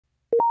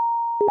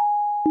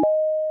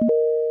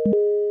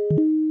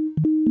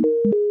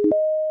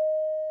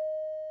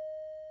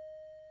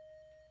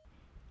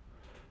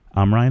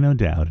I'm Ryan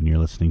O'Doud, and you're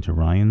listening to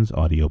Ryan's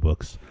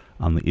Audiobooks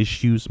on the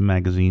Issues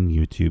Magazine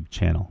YouTube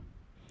channel.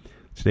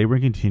 Today we're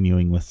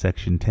continuing with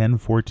section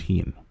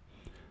 1014,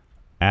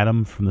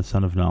 Adam from the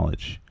Son of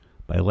Knowledge,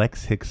 by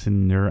Lex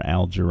Hixon Nur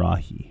Al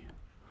Jerrahi.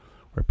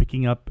 We're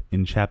picking up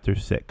in chapter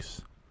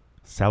 6,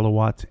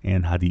 Salawat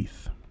and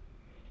Hadith.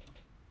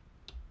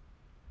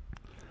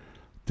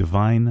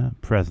 Divine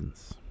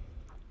Presence.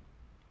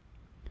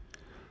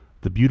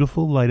 The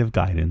beautiful light of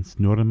guidance,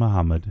 Nur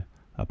Muhammad,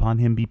 upon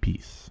him be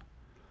peace,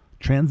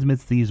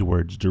 transmits these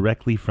words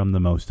directly from the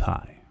Most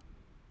High.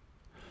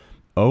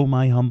 O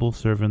my humble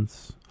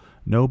servants,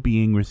 no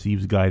being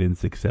receives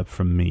guidance except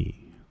from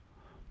me.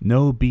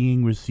 No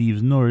being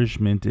receives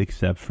nourishment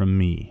except from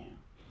me.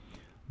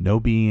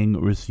 No being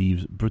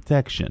receives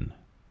protection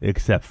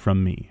except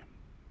from me.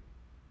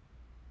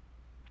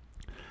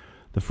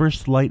 The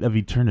first light of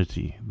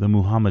eternity, the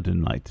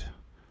Muhammadan light,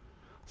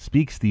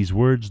 speaks these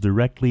words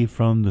directly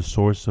from the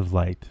source of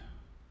light.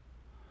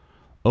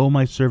 O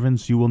my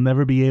servants, you will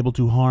never be able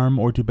to harm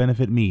or to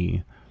benefit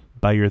me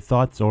by your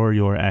thoughts or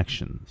your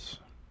actions.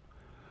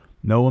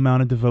 No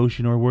amount of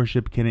devotion or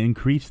worship can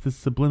increase the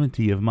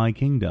sublimity of my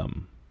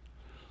kingdom.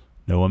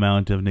 No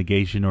amount of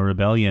negation or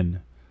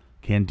rebellion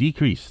can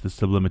decrease the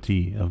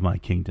sublimity of my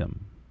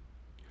kingdom.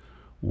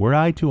 Were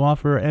I to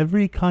offer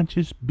every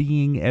conscious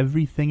being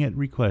everything it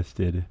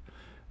requested,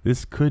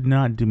 this could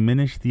not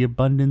diminish the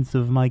abundance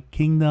of my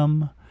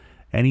kingdom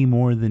any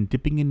more than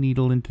dipping a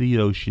needle into the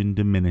ocean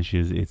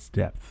diminishes its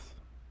depth.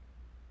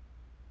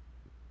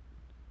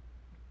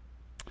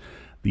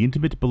 The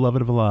intimate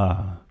beloved of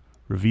Allah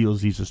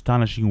reveals these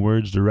astonishing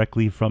words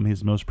directly from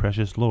his most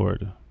precious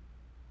Lord.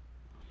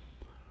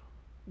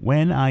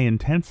 When I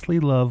intensely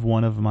love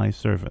one of my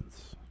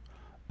servants,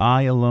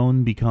 I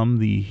alone become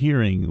the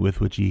hearing with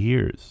which he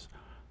hears,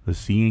 the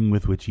seeing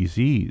with which he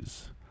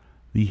sees,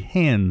 the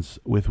hands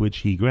with which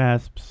he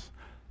grasps,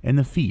 and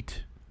the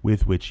feet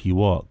with which he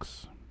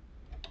walks.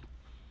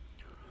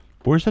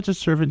 Were such a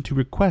servant to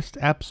request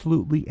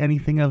absolutely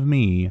anything of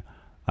me,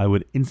 I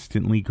would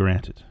instantly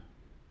grant it.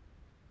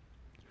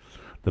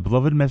 The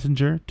beloved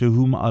messenger, to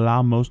whom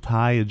Allah Most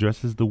High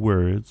addresses the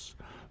words,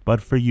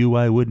 "But for you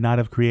I would not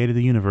have created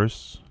the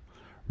universe,"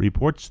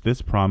 reports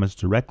this promise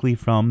directly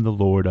from the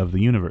Lord of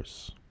the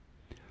universe.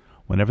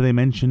 Whenever they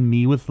mention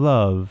me with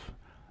love,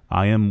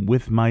 I am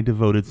with my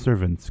devoted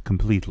servants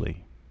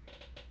completely.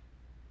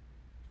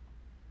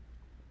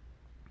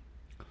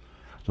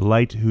 The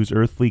light whose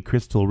earthly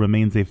crystal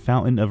remains a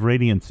fountain of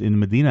radiance in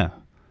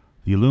Medina,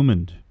 the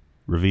illumined,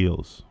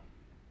 reveals.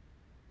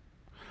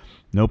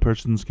 No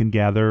persons can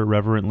gather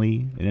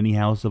reverently in any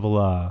house of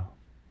Allah,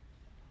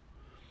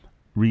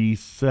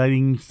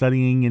 reciting,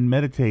 studying, and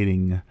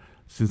meditating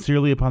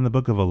sincerely upon the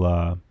Book of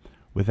Allah,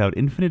 without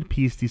infinite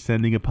peace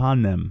descending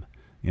upon them,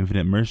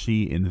 infinite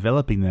mercy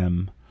enveloping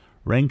them,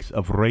 ranks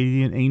of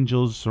radiant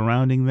angels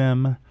surrounding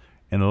them,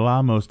 and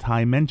Allah Most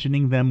High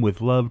mentioning them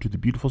with love to the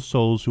beautiful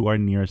souls who are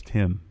nearest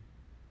Him.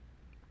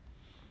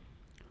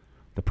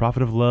 The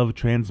Prophet of Love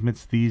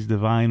transmits these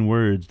divine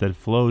words that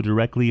flow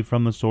directly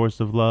from the source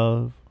of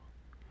love.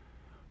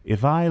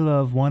 If I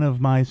love one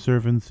of my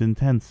servants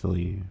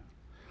intensely,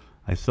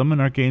 I summon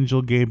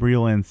Archangel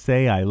Gabriel and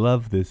say, I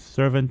love this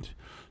servant,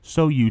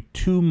 so you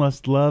too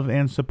must love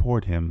and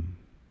support him.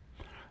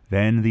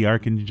 Then the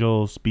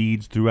Archangel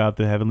speeds throughout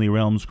the heavenly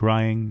realms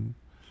crying,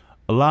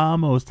 Allah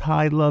Most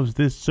High loves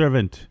this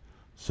servant,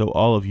 so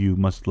all of you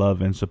must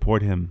love and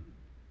support him.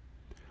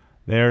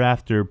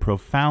 Thereafter,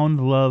 profound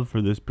love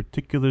for this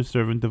particular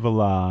servant of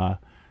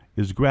Allah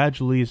is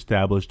gradually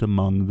established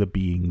among the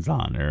beings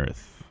on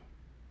earth.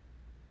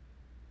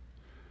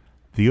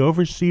 The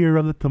overseer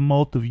of the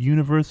tumult of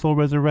universal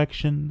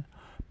resurrection,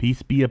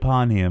 peace be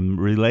upon him,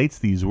 relates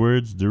these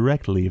words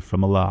directly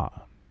from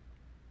Allah.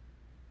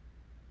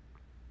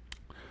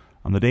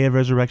 On the day of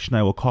resurrection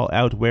I will call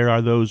out, where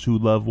are those who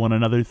love one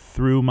another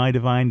through my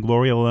divine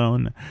glory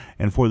alone,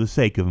 and for the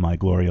sake of my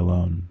glory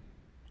alone?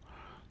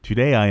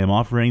 Today I am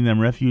offering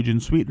them refuge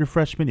and sweet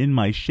refreshment in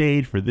my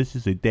shade, for this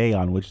is a day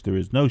on which there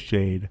is no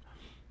shade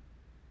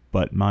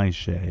but my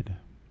shade.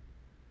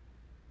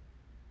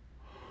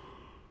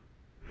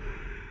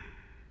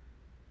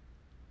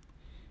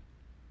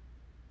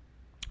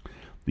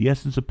 The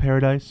essence of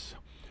paradise,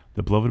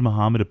 the beloved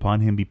Muhammad, upon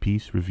him be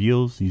peace,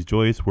 reveals these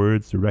joyous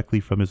words directly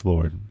from his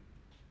Lord.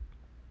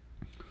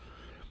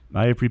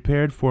 I have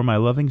prepared for my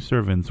loving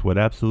servants what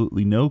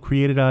absolutely no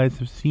created eyes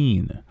have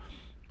seen,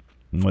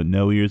 what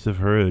no ears have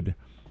heard,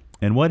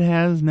 and what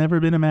has never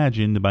been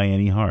imagined by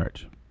any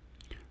heart.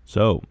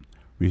 So,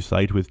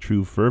 recite with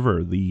true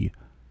fervor the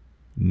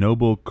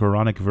noble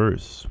Quranic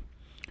verse,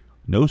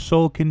 no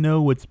soul can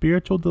know what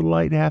spiritual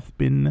delight hath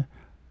been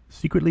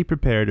secretly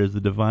prepared as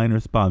the divine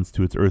response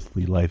to its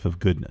earthly life of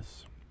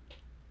goodness.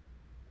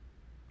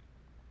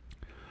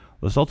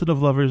 The Sultan of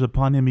Lovers,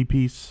 upon him be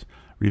peace,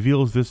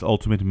 reveals this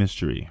ultimate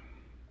mystery.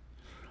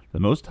 The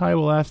Most High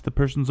will ask the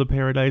persons of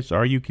paradise,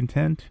 are you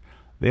content?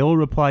 They will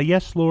reply,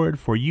 yes, Lord,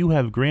 for you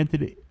have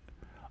granted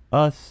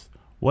us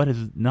what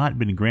has not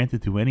been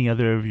granted to any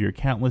other of your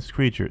countless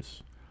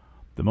creatures.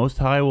 The Most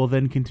High will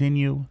then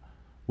continue,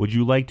 Would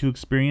you like to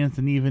experience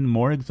an even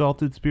more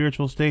exalted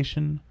spiritual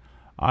station?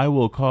 I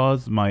will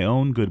cause my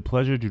own good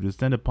pleasure to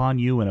descend upon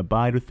you and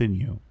abide within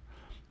you.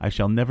 I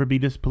shall never be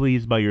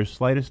displeased by your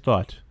slightest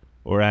thought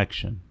or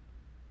action.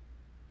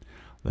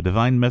 The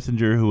divine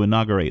messenger who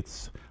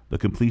inaugurates the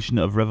completion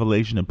of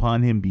revelation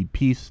upon him be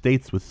peace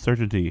states with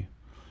certainty,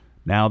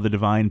 now the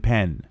divine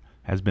pen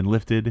has been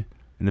lifted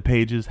and the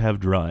pages have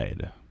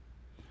dried.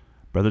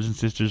 Brothers and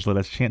sisters, let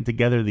us chant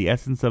together the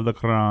essence of the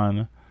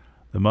Quran,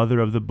 the mother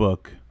of the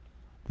book,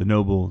 the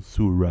noble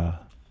Surah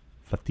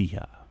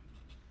Fatiha.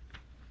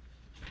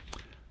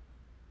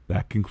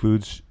 That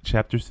concludes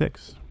chapter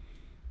 6.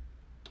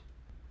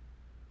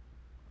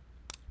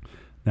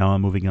 Now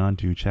I'm moving on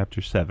to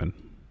chapter 7,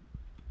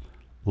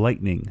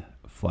 Lightning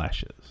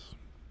Flashes.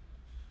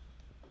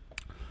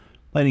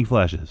 Lightning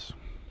flashes.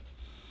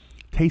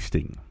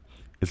 Tasting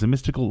is a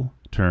mystical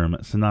term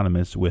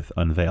synonymous with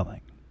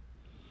unveiling.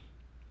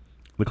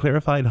 The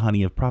clarified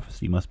honey of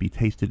prophecy must be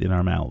tasted in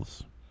our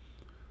mouths.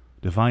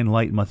 Divine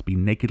light must be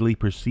nakedly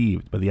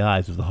perceived by the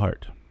eyes of the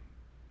heart.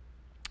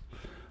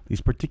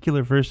 These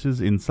particular verses,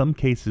 in some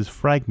cases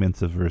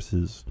fragments of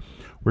verses,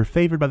 were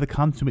favored by the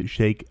consummate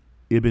Sheikh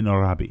Ibn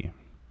Arabi.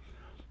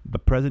 The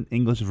present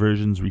English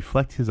versions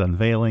reflect his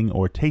unveiling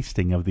or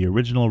tasting of the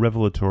original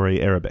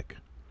revelatory Arabic.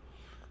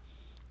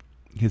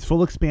 His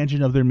full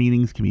expansion of their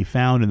meanings can be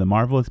found in the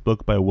marvelous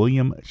book by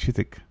William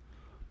Chittick,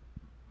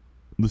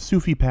 The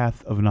Sufi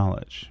Path of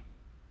Knowledge.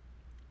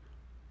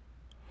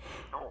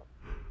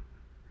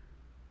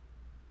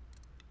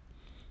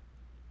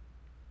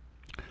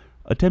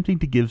 Attempting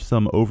to give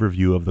some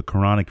overview of the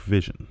Quranic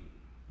vision,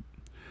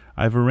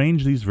 I've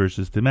arranged these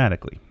verses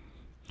thematically.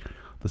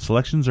 The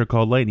selections are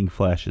called lightning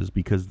flashes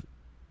because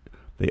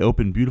they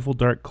open beautiful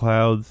dark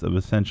clouds of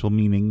essential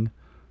meaning,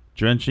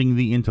 drenching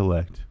the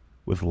intellect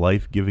with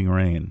life-giving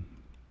rain.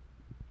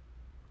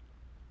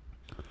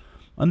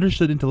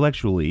 Understood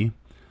intellectually,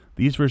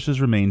 these verses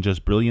remain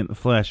just brilliant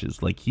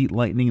flashes, like heat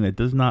lightning that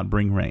does not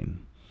bring rain.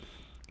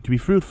 To be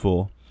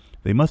fruitful,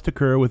 they must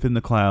occur within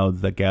the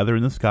clouds that gather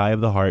in the sky of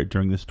the heart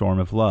during the storm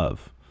of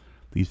love.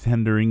 These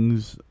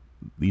renderings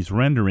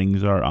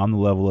are on the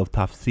level of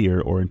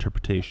tafsir or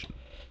interpretation.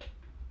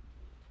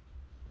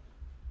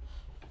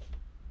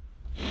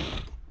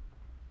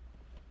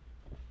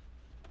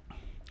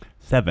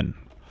 Seven.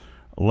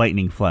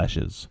 Lightning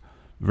flashes,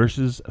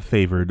 verses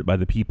favored by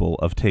the people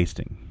of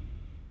tasting.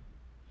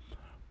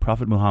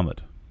 Prophet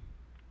Muhammad.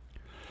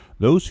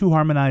 Those who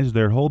harmonize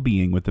their whole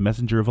being with the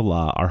Messenger of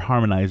Allah are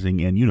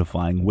harmonizing and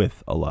unifying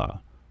with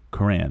Allah.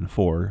 Quran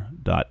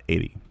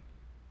 4.80.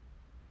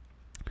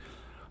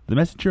 The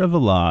Messenger of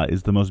Allah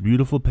is the most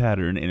beautiful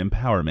pattern and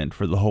empowerment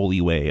for the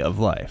holy way of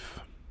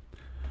life.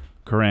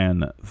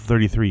 Quran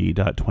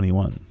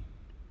 33.21.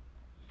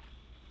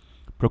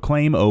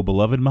 Proclaim, O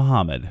beloved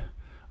Muhammad,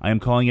 I am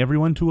calling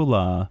everyone to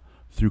Allah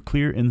through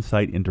clear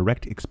insight and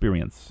direct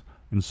experience,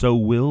 and so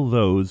will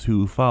those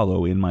who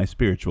follow in my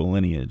spiritual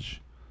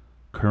lineage.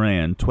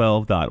 Quran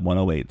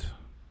 12.108.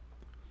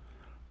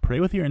 Pray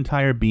with your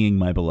entire being,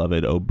 my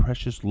beloved, O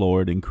precious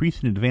Lord,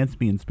 increase and advance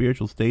me in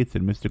spiritual states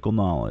and mystical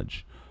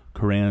knowledge.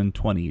 Quran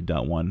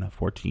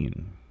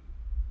 20.114.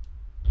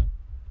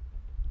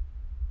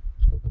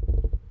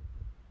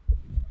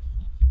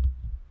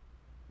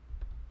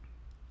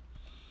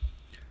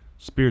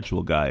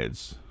 Spiritual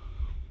guides.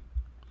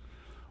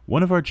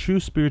 One of our true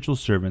spiritual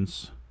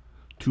servants,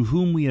 to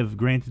whom we have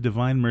granted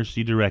divine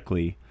mercy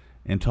directly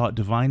and taught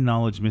divine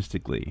knowledge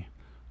mystically.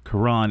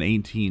 Quran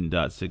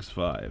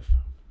 18.65.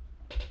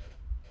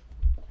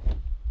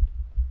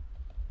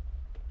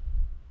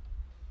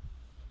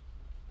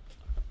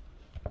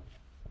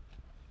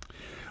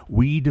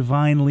 We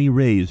divinely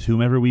raise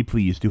whomever we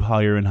please to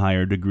higher and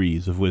higher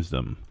degrees of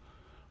wisdom.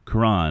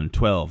 Quran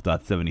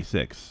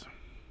 12.76.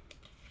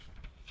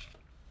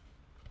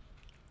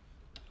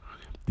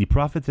 The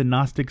prophets and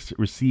Gnostics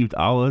received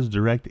Allah's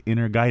direct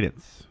inner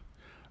guidance.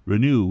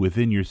 Renew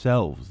within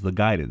yourselves the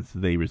guidance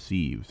they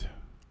received.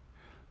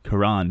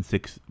 Quran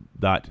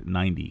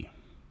 6.90.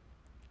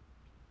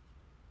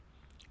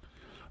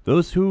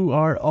 Those who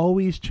are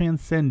always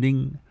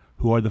transcending,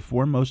 who are the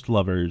foremost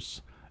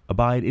lovers,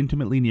 abide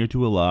intimately near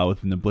to Allah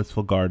within the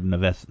blissful garden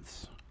of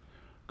essence.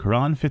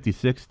 Quran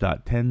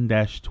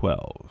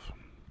 56.10-12.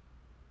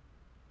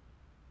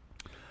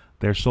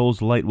 Their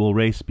soul's light will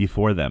race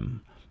before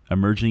them,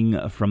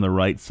 emerging from the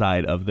right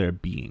side of their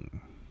being.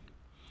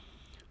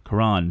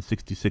 Quran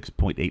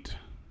 66.8.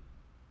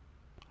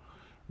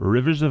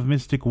 Rivers of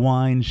mystic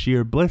wine,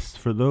 sheer bliss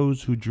for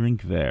those who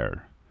drink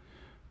there.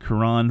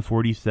 Quran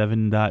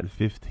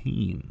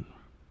 47.15.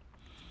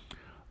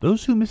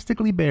 Those who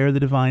mystically bear the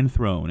divine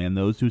throne and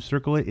those who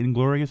circle it in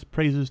glorious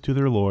praises to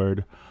their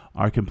Lord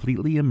are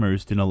completely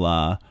immersed in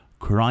Allah,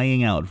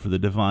 crying out for the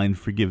divine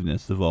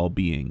forgiveness of all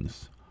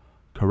beings.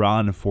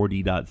 Quran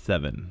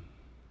 40.7.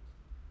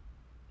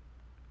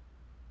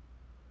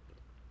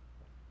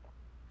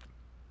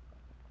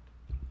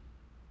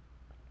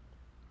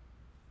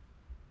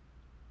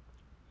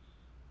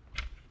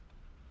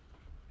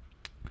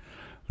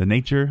 The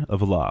nature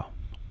of Allah.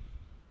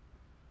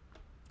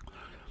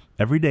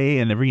 Every day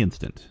and every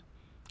instant,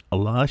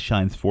 Allah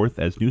shines forth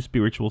as new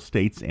spiritual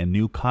states and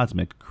new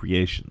cosmic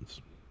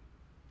creations.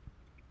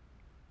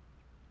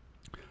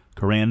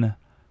 Quran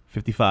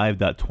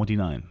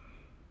 55.29.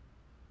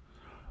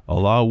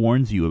 Allah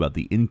warns you about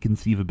the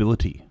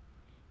inconceivability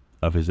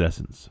of His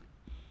essence.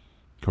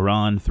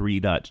 Quran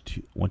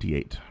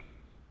 3.28.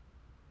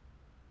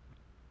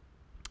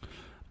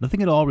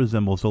 Nothing at all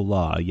resembles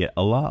Allah, yet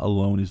Allah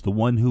alone is the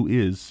one who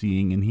is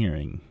seeing and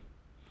hearing.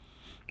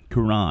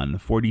 Quran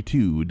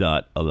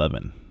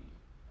 42.11.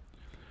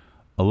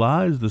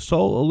 Allah is the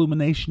sole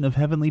illumination of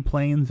heavenly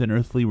planes and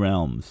earthly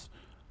realms.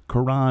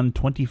 Quran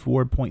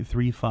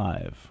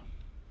 24.35.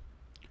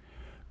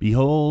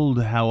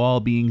 Behold how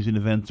all beings and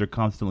events are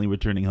constantly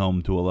returning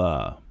home to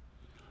Allah.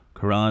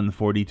 Quran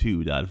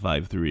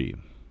 42.53.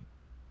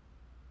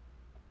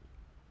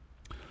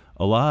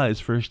 Allah is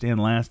first and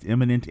last,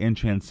 immanent and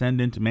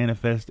transcendent,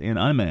 manifest and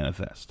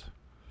unmanifest.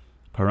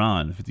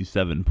 Quran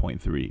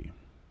 57.3.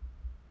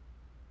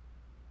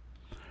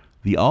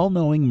 The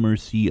all-knowing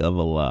mercy of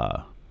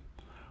Allah.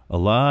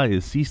 Allah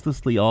is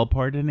ceaselessly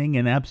all-pardoning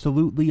and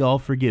absolutely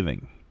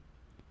all-forgiving.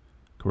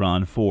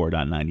 Quran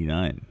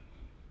 4.99.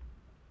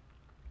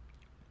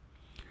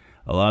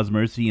 Allah's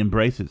mercy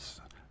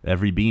embraces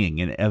every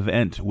being and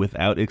event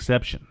without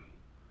exception.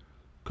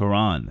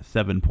 Quran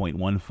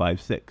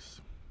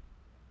 7.156.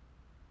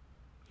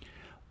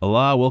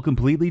 Allah will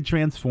completely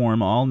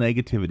transform all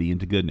negativity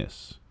into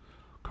goodness.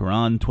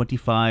 Quran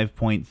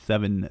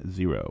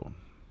 25.70.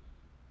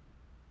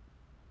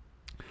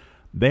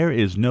 There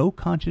is no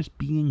conscious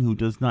being who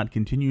does not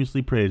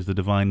continuously praise the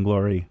divine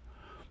glory.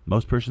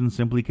 Most persons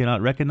simply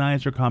cannot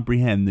recognize or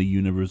comprehend the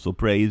universal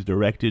praise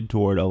directed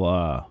toward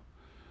Allah.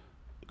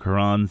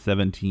 Quran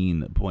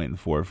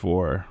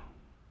 17.44.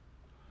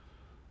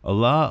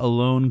 Allah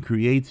alone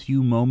creates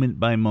you moment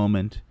by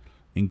moment,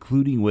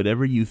 including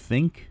whatever you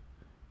think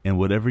and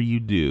whatever you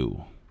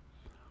do.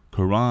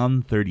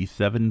 Quran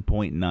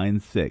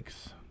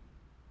 37.96.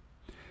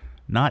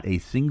 Not a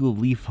single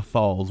leaf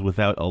falls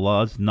without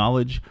Allah's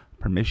knowledge,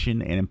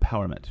 permission, and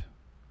empowerment.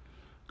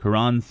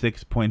 Quran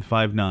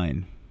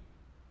 6.59.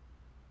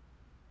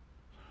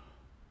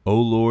 O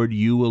Lord,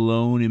 you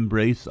alone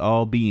embrace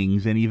all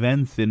beings and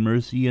events in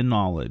mercy and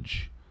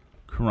knowledge.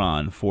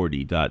 Quran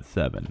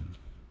 40.7.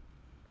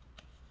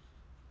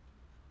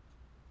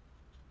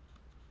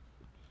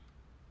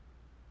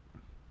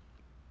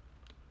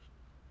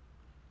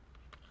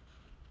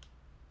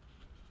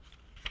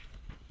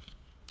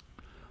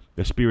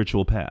 The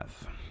spiritual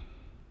path.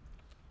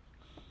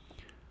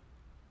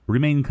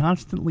 Remain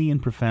constantly in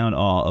profound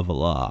awe of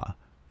Allah,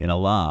 and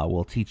Allah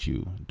will teach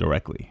you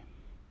directly.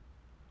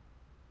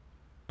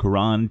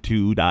 Quran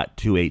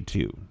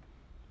 2.282.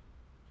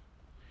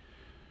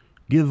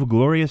 Give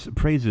glorious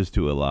praises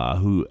to Allah,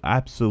 who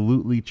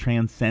absolutely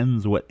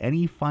transcends what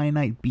any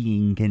finite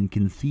being can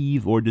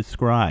conceive or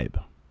describe.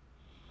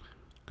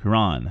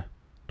 Quran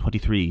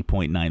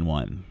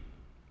 23.91.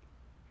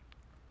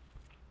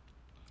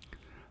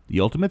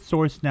 The ultimate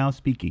source now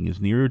speaking is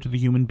nearer to the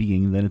human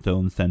being than its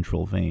own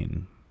central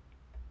vein.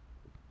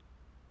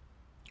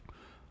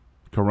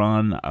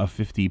 Quran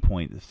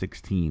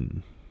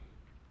 50.16.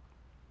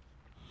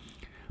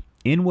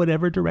 In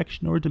whatever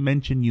direction or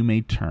dimension you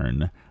may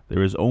turn,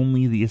 there is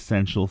only the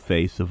essential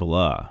face of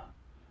Allah.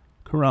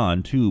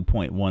 Quran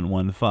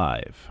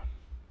 2.115.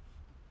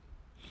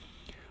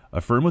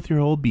 Affirm with your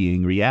whole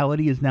being,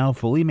 reality is now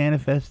fully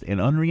manifest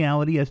and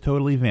unreality has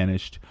totally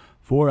vanished,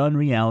 for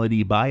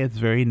unreality by its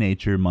very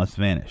nature must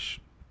vanish.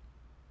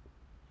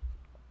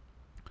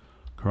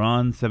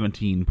 Quran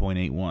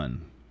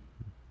 17.81.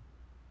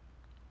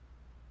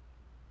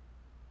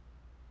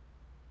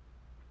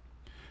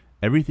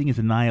 Everything is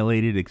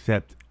annihilated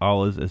except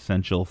Allah's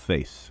essential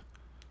face.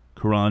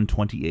 Quran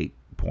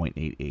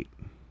 28.88.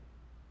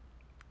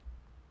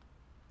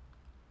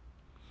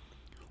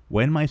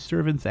 When my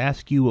servants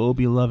ask you, O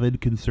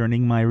beloved,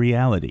 concerning my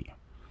reality,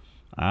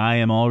 I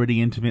am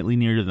already intimately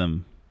near to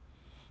them.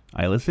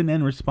 I listen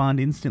and respond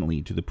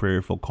instantly to the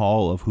prayerful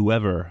call of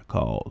whoever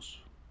calls.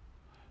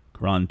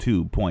 Quran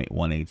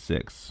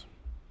 2.186.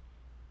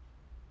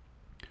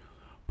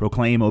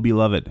 Proclaim, O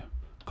beloved,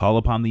 call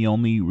upon the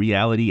only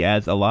reality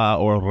as Allah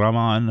or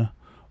Rahman,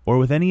 or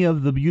with any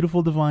of the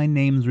beautiful divine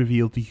names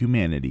revealed to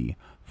humanity,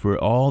 for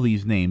all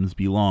these names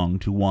belong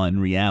to one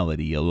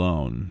reality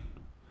alone.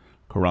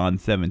 Quran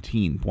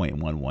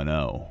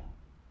 17.110.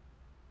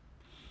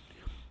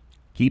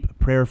 Keep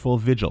prayerful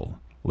vigil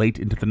late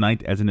into the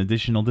night as an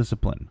additional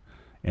discipline,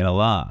 and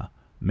Allah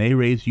may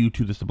raise you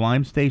to the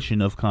sublime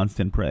station of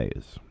constant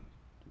praise.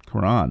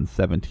 Quran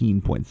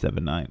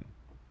 17.79.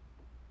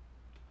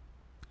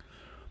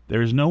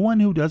 There is no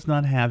one who does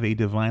not have a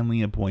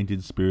divinely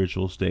appointed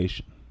spiritual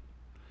station.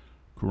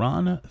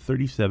 Quran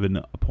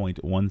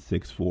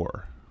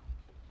 37.164.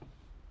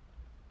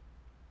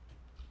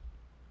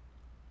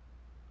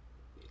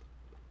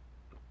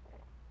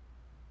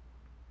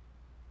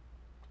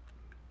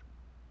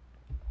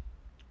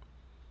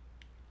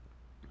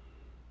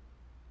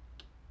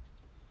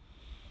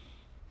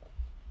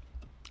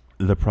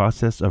 The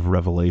process of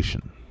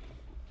revelation.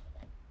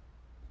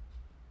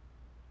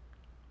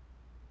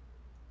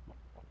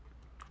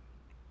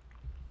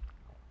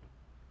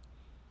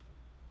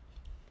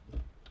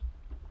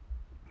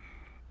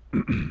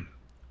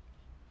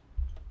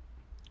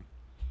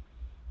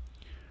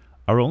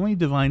 Our only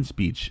divine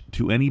speech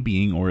to any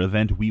being or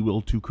event we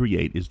will to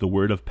create is the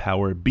word of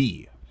power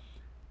be,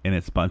 and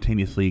it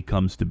spontaneously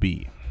comes to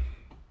be.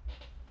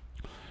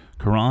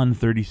 Quran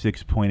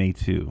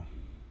 36.82.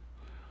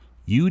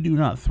 You do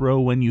not throw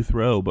when you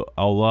throw, but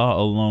Allah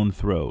alone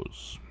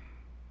throws.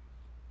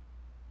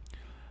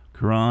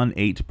 Quran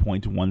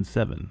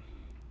 8.17.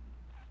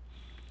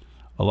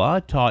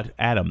 Allah taught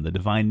Adam the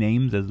divine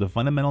names as the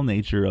fundamental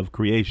nature of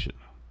creation.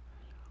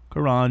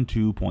 Quran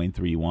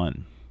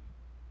 2.31.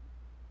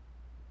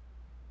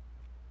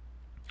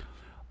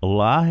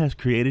 Allah has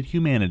created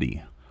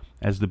humanity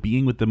as the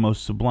being with the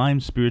most sublime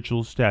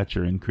spiritual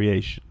stature in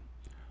creation.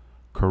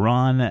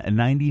 Quran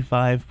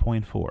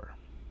 95.4.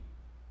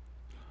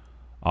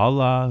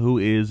 Allah, who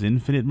is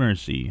infinite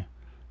mercy,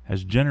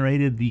 has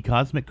generated the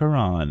cosmic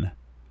Quran,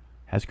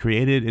 has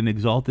created and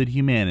exalted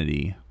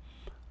humanity,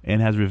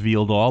 and has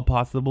revealed all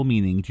possible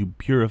meaning to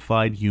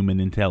purified human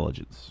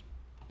intelligence.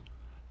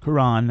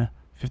 Quran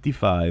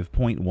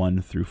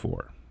 55.1 through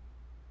 4.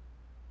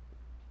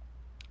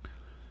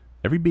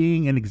 Every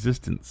being in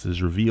existence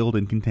is revealed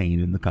and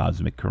contained in the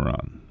cosmic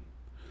Quran.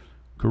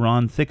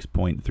 Quran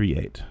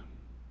 6.38.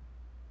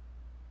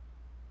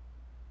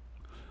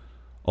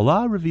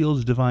 Allah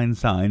reveals divine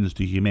signs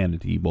to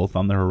humanity, both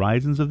on the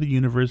horizons of the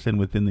universe and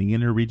within the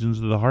inner regions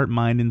of the heart,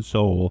 mind, and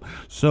soul,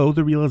 so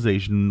the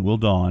realization will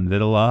dawn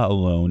that Allah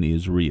alone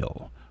is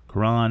real.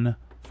 Quran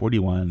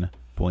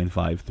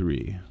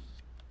 41.53.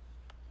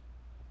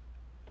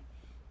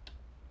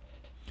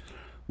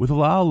 With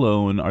Allah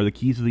alone are the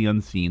keys of the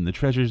unseen, the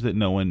treasures that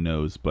no one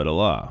knows but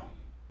Allah.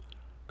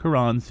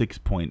 Quran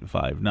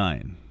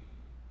 6.59.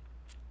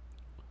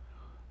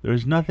 There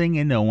is nothing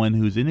and no one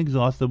whose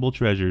inexhaustible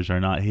treasures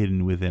are not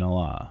hidden within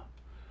Allah.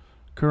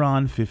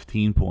 Quran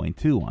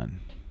 15.21.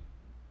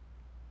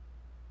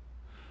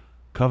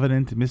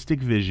 Covenant, mystic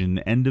vision,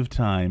 end of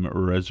time,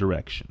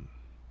 resurrection.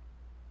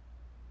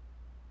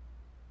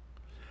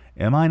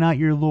 Am I not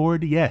your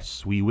Lord?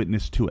 Yes, we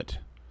witness to it.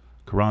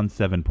 Quran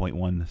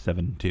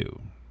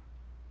 7.172.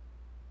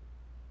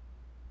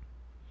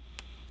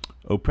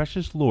 O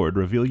precious Lord,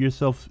 reveal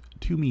yourself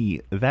to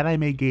me that I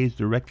may gaze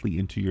directly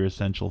into your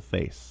essential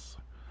face.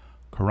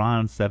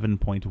 Quran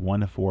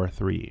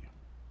 7.143.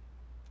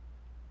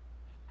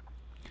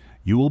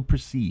 You will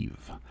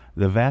perceive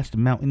the vast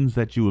mountains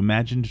that you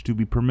imagined to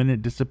be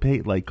permanent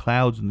dissipate like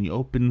clouds in the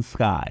open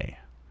sky.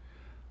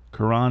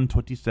 Quran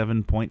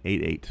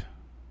 27.88.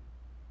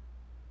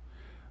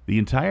 The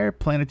entire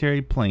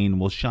planetary plane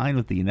will shine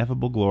with the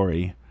ineffable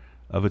glory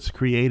of its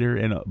creator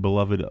and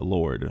beloved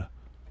Lord.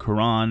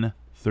 Quran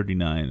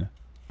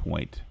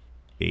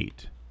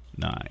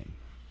 39.89.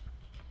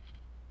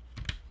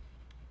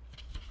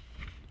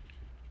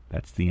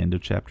 That's the end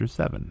of chapter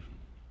 7.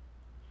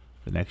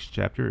 The next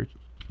chapter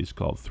is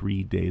called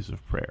 3 Days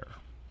of Prayer.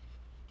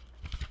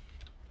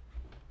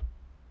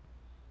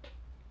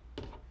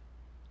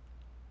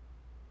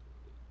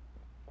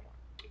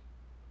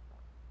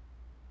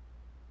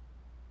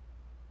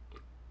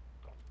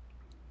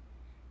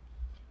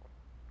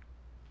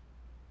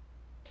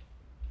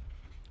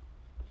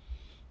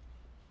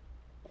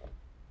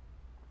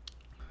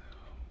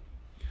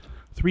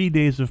 "3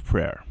 Days of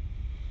Prayer."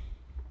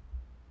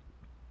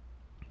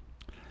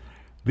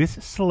 This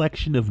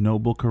selection of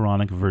noble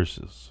Quranic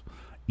verses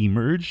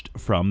emerged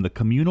from the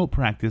communal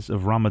practice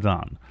of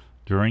Ramadan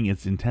during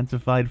its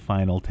intensified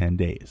final 10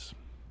 days.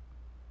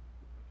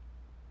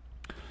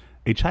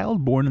 A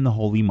child born in the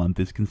holy month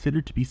is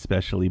considered to be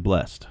specially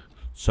blessed.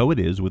 So it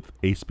is with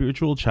a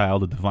spiritual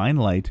child of divine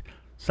light,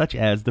 such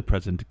as the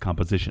present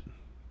composition.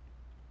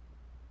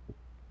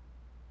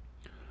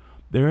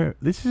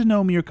 This is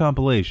no mere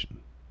compilation.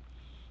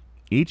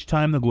 Each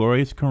time the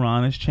glorious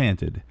Quran is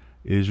chanted,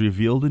 it is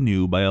revealed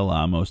anew by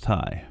Allah Most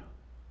High.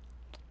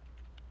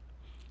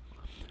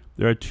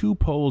 There are 2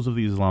 poles of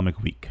the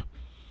Islamic week.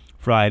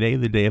 Friday,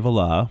 the Day of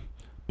Allah,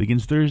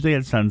 begins Thursday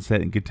at sunset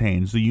and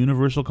contains the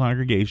universal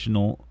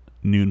congregational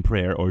noon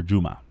prayer, or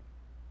Jummah.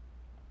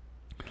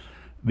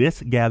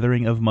 This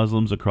gathering of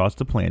Muslims across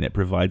the planet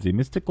provides a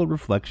mystical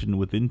reflection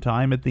within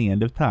time at the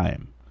end of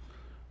time,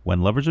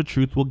 when lovers of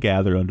truth will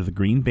gather under the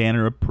green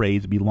banner of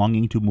praise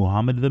belonging to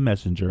Muhammad the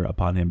Messenger,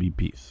 upon him be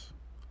peace.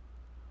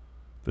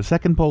 The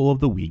second pole of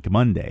the week,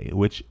 Monday,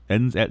 which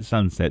ends at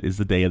sunset, is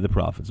the day of the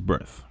Prophet's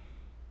birth.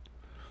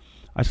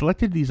 I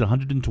selected these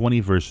 120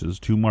 verses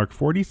to mark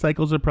 40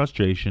 cycles of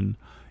prostration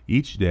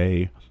each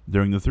day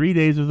during the 3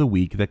 days of the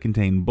week that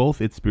contain both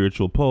its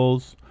spiritual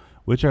poles,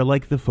 which are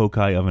like the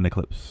foci of an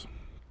eclipse.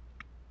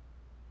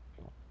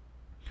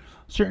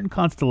 Certain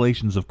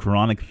constellations of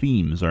Quranic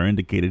themes are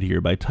indicated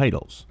here by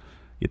titles,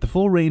 yet the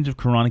full range of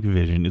Quranic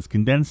vision is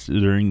condensed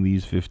during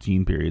these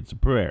 15 periods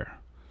of prayer.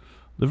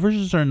 The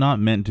verses are not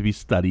meant to be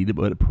studied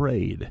but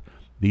prayed.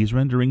 These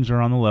renderings are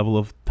on the level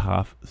of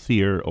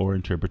tafsir, or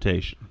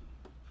interpretation.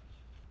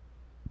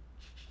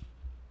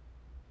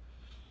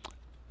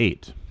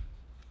 8.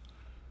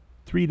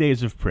 3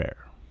 days of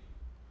prayer.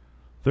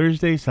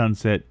 Thursday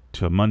sunset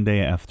to Monday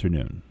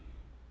afternoon.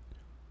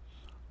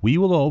 We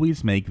will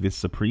always make this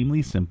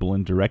supremely simple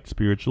and direct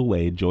spiritual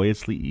way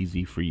joyously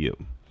easy for you.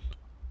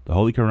 The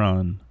Holy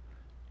Quran,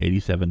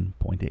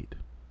 87.8.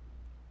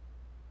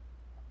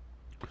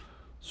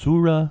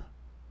 Surah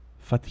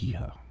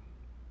Fatiha.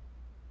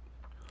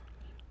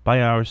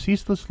 By our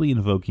ceaselessly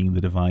invoking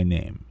the divine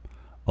name,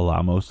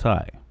 Allah Most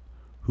High,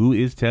 who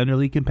is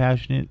tenderly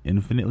compassionate,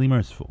 infinitely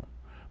merciful,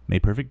 may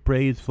perfect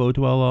praise flow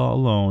to Allah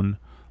alone,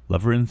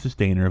 lover and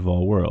sustainer of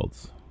all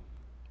worlds.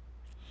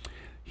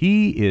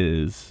 He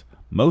is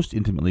most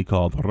intimately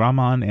called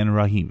Rahman and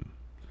Rahim.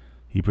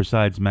 He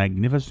presides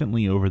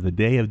magnificently over the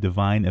day of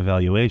divine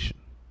evaluation.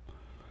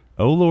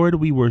 O Lord,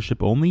 we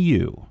worship only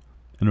you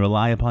and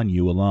rely upon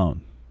you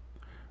alone.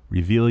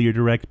 Reveal your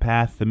direct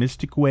path, the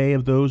mystic way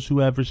of those who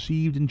have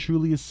received and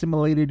truly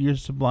assimilated your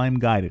sublime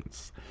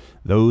guidance,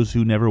 those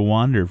who never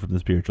wander from the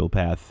spiritual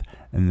path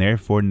and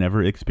therefore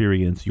never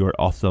experience your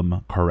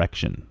awesome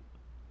correction.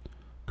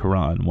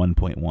 Quran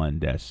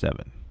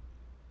 1.1-7.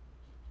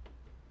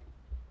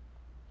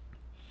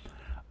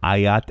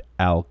 Ayat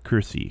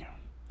al-Kursi.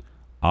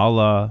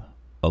 Allah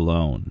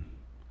alone.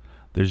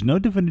 There's no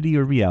divinity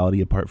or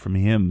reality apart from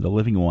Him, the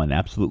living one,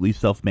 absolutely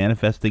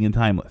self-manifesting and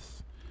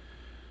timeless.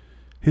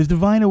 His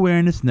divine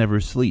awareness never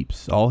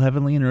sleeps. All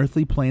heavenly and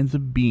earthly planes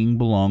of being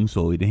belong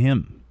solely to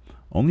Him.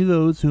 Only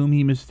those whom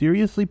He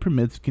mysteriously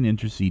permits can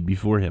intercede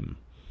before Him.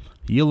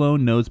 He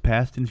alone knows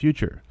past and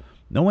future.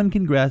 No one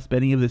can grasp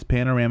any of this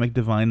panoramic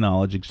divine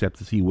knowledge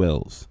except as He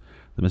wills.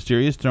 The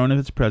mysterious throne of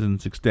His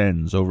presence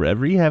extends over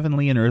every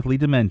heavenly and earthly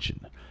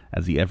dimension,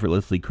 as He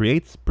effortlessly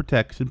creates,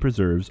 protects, and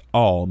preserves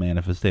all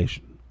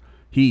manifestation.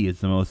 He is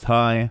the Most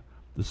High,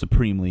 the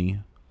supremely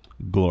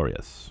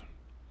glorious.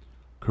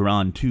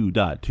 Quran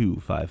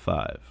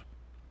 2.255.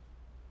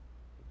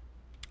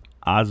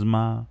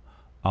 Asma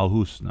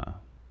al-Husna.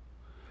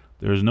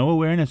 There is no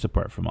awareness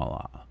apart from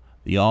Allah,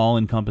 the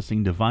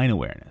all-encompassing divine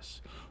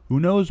awareness, who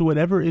knows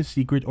whatever is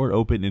secret or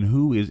open and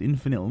who is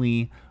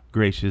infinitely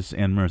gracious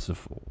and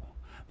merciful.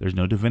 There's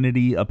no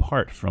divinity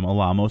apart from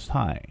Allah Most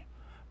High.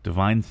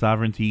 Divine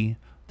sovereignty,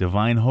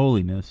 divine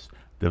holiness,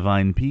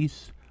 divine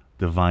peace,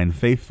 divine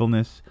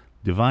faithfulness,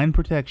 divine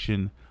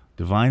protection,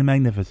 divine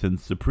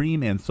magnificence,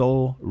 supreme and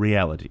sole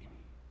reality.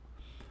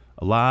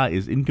 Allah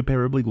is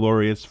incomparably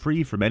glorious,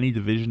 free from any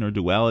division or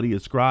duality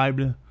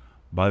ascribed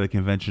by the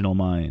conventional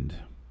mind.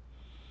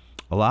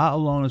 Allah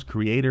alone is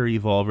creator,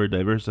 evolver,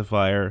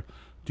 diversifier.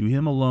 To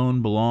Him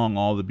alone belong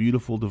all the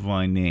beautiful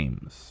divine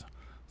names.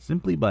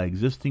 Simply by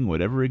existing,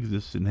 whatever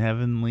exists in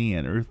heavenly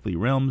and earthly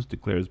realms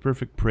declares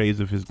perfect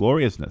praise of His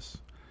gloriousness.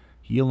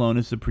 He alone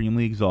is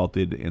supremely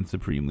exalted and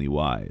supremely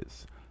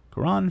wise.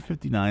 Quran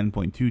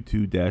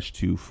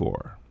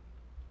 59.22-24.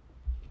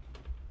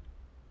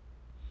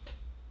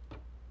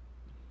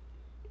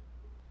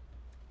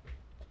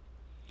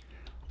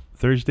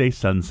 Thursday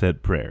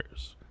Sunset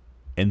Prayers.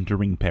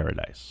 Entering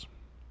Paradise.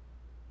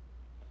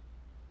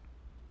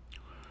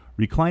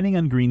 Reclining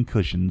on green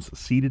cushions,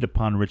 seated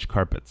upon rich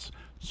carpets,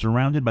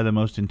 surrounded by the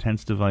most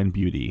intense divine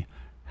beauty,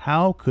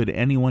 how could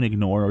anyone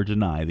ignore or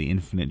deny the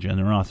infinite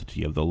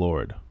generosity of the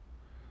Lord?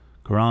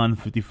 Quran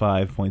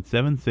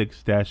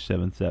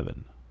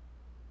 55.76-77.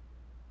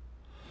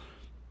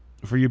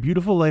 For your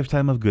beautiful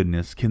lifetime of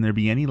goodness, can there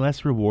be any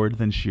less reward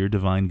than sheer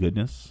divine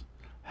goodness?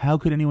 How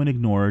could anyone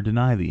ignore or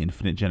deny the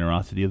infinite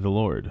generosity of the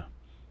Lord?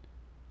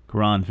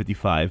 Quran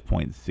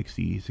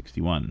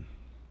 55.60-61.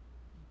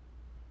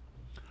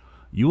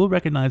 You will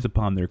recognize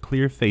upon their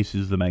clear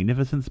faces the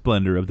magnificent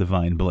splendor of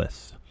divine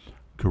bliss.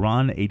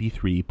 Quran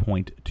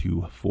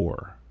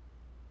 83.24.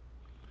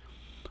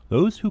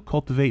 Those who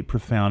cultivate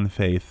profound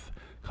faith,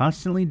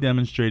 constantly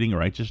demonstrating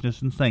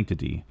righteousness and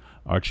sanctity,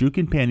 are true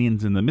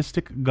companions in the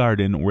mystic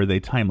garden where they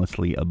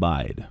timelessly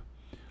abide.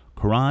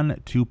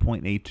 Quran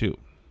 2.82.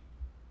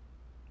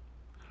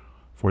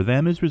 For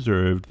them is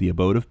reserved the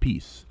abode of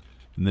peace,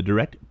 in the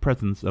direct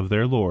presence of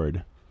their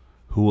Lord,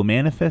 who will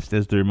manifest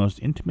as their most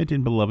intimate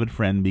and beloved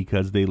friend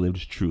because they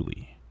lived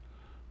truly.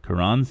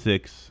 Quran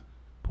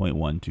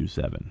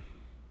 6.127.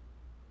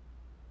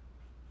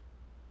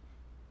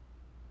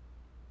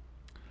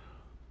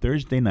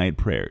 Thursday Night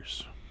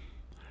Prayers.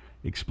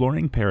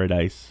 Exploring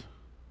Paradise,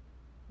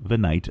 the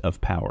Night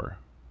of Power.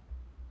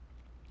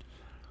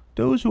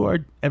 Those who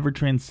are ever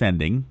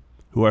transcending,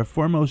 who are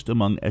foremost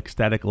among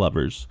ecstatic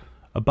lovers,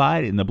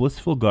 abide in the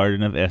blissful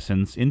garden of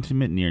essence,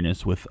 intimate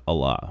nearness with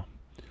Allah.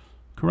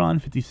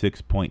 Quran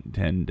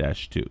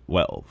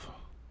 56.10-12.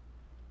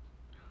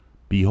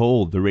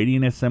 Behold the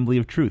radiant assembly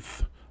of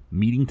truth,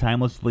 meeting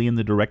timelessly in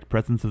the direct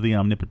presence of the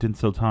omnipotent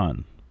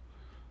Sultan.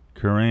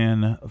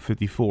 Quran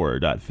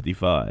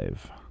 54.55.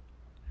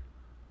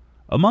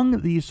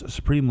 Among these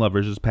supreme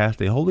lovers is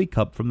passed a holy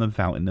cup from the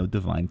fountain of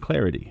divine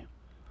clarity.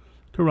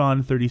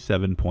 Quran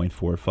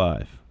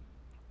 37.45.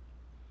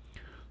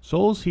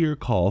 Souls here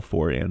call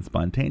for and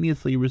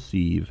spontaneously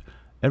receive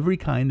every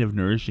kind of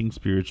nourishing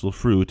spiritual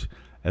fruit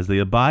as they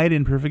abide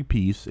in perfect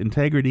peace,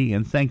 integrity,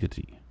 and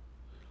sanctity.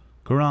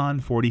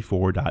 Quran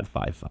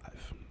 44.55.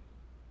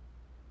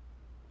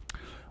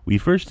 We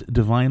first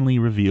divinely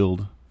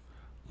revealed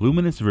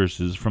luminous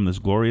verses from this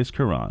glorious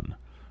Quran,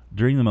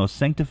 during the most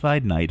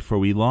sanctified night, for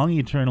we long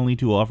eternally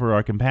to offer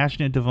our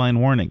compassionate divine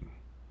warning.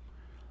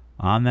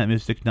 On that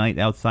mystic night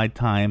outside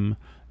time,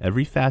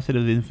 every facet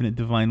of infinite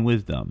divine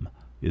wisdom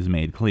is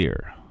made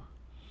clear.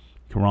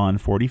 Quran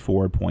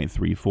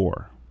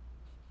 44.34.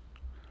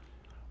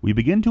 We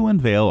begin to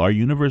unveil our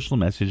universal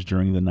message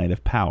during the night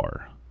of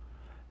power.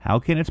 How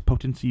can its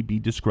potency be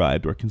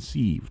described or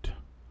conceived?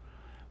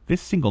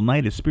 This single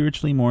night is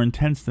spiritually more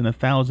intense than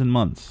 1,000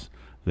 months,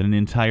 than an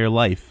entire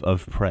life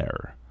of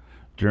prayer.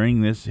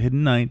 During this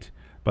hidden night,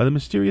 by the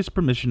mysterious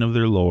permission of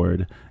their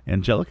Lord,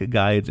 angelic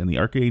guides and the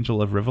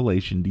archangel of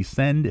revelation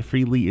descend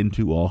freely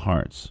into all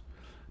hearts.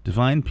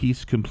 Divine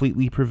peace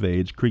completely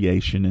pervades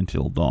creation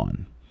until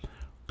dawn.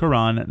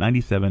 Quran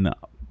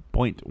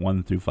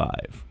 97.1-5.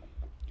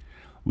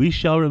 We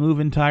shall remove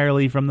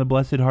entirely from the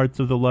blessed hearts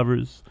of the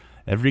lovers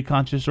every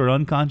conscious or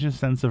unconscious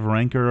sense of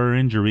rancor or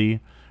injury,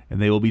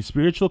 and they will be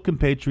spiritual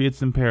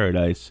compatriots in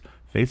paradise,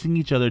 facing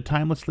each other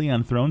timelessly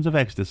on thrones of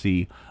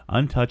ecstasy,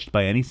 untouched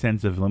by any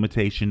sense of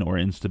limitation or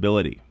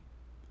instability.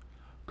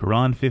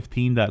 Quran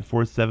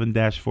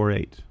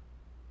 15.47-48.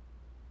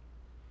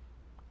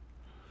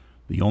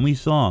 The only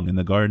song in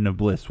the Garden of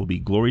Bliss will be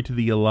Glory to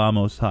the Allah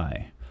Most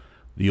High.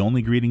 The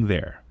only greeting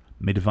there,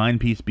 may divine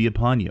peace be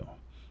upon you.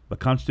 But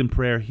constant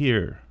prayer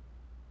here.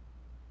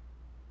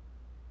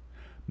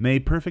 May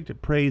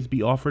perfect praise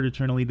be offered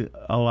eternally to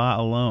Allah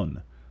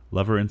alone,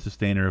 lover and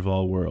sustainer of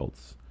all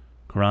worlds.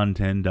 Quran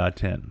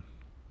 10.10.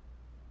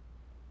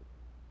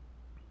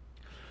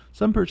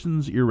 Some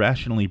persons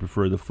irrationally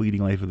prefer the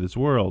fleeting life of this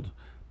world,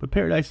 but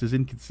paradise is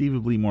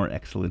inconceivably more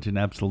excellent and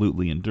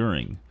absolutely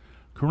enduring.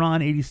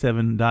 Quran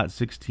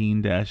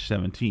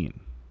 87.16-17.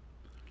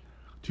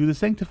 To the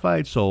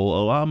sanctified soul,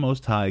 Allah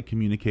Most High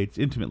communicates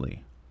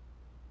intimately.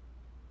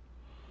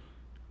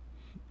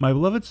 My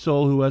beloved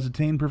soul, who has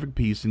attained perfect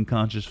peace and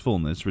conscious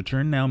fullness,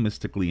 return now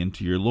mystically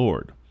into your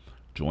Lord.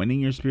 Joining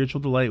your spiritual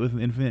delight with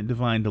infinite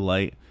divine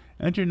delight,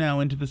 enter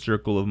now into the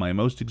circle of my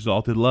most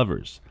exalted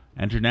lovers.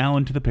 Enter now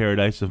into the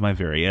paradise of my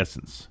very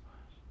essence.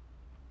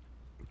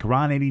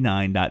 Quran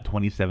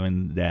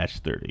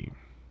 89.27-30.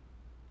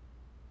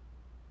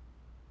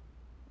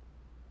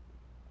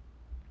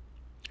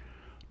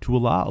 To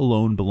Allah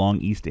alone belong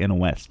east and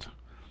west.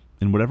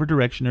 In whatever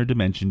direction or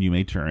dimension you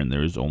may turn,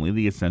 there is only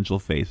the essential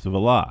face of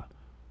Allah,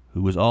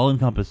 who is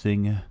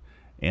all-encompassing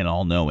and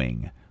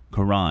all-knowing.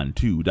 Quran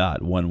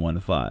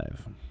 2.115.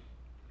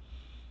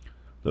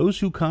 Those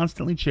who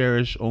constantly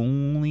cherish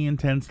only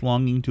intense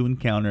longing to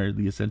encounter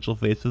the essential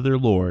face of their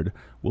Lord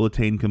will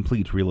attain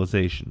complete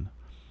realization.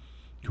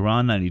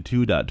 Quran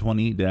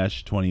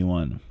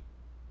 92.20-21.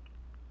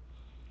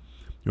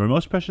 Your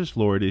most precious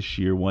Lord is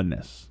sheer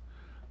oneness.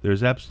 There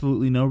is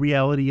absolutely no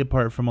reality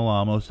apart from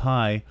Allah Most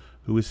High,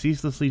 who is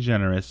ceaselessly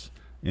generous,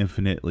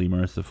 infinitely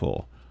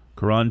merciful.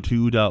 Quran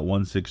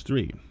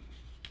 2.163.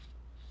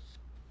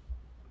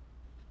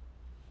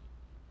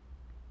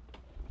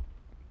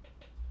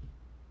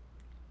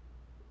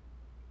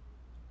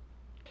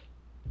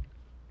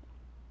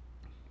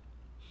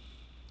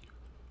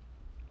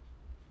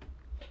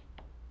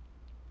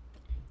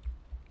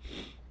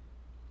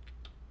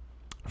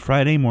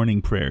 Friday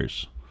morning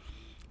prayers.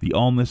 The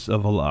allness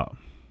of Allah.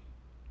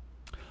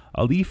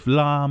 Alif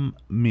Lam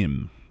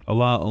Mim.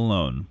 Allah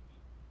alone.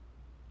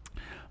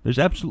 There's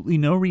absolutely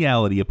no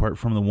reality apart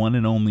from the one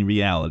and only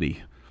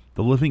reality,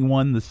 the living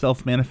one, the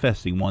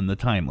self-manifesting one, the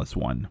timeless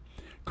one.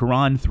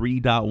 Quran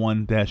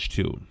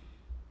 3.1-2.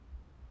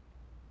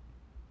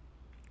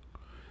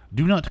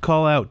 Do not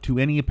call out to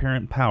any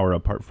apparent power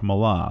apart from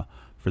Allah,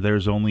 for there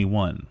is only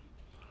one.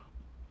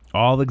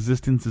 All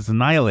existence is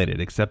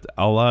annihilated except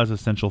Allah's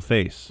essential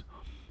face.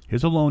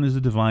 His alone is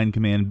the divine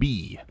command,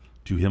 be.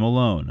 To him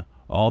alone,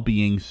 all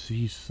being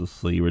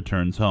ceaselessly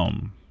returns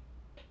home.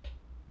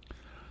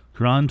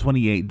 Quran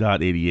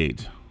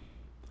 28.88.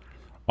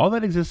 All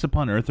that exists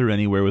upon earth or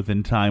anywhere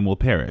within time will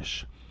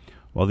perish,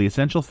 while the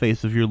essential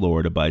face of your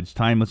Lord abides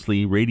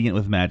timelessly, radiant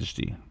with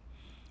majesty.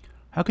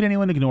 How can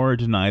anyone ignore or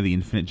deny the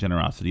infinite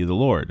generosity of the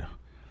Lord?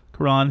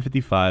 Quran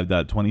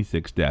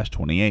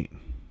 55.26-28.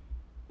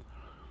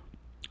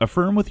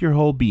 Affirm with your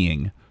whole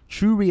being,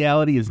 true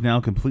reality is now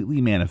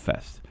completely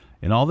manifest,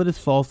 and all that is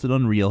false and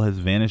unreal has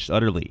vanished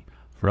utterly,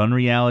 for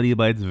unreality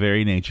by its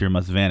very nature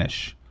must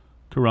vanish.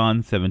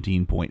 Quran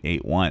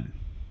 17.81.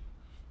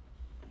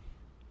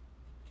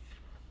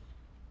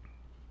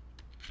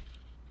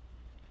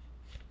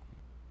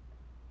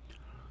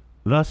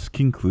 Thus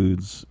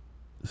concludes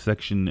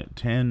section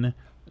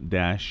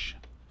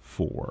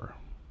 10-4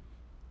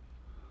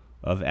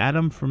 of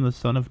Adam from the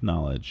Son of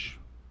Knowledge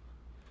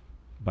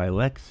by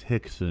Lex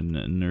Hixon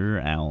Nur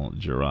Al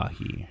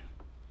Jerrahi.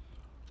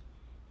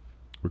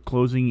 We're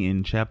closing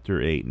in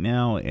chapter 8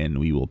 now, and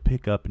we will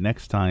pick up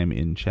next time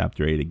in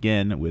chapter 8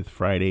 again with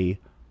Friday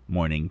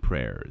morning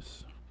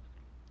prayers.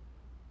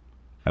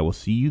 I will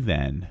see you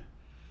then.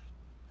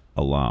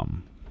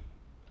 Alam.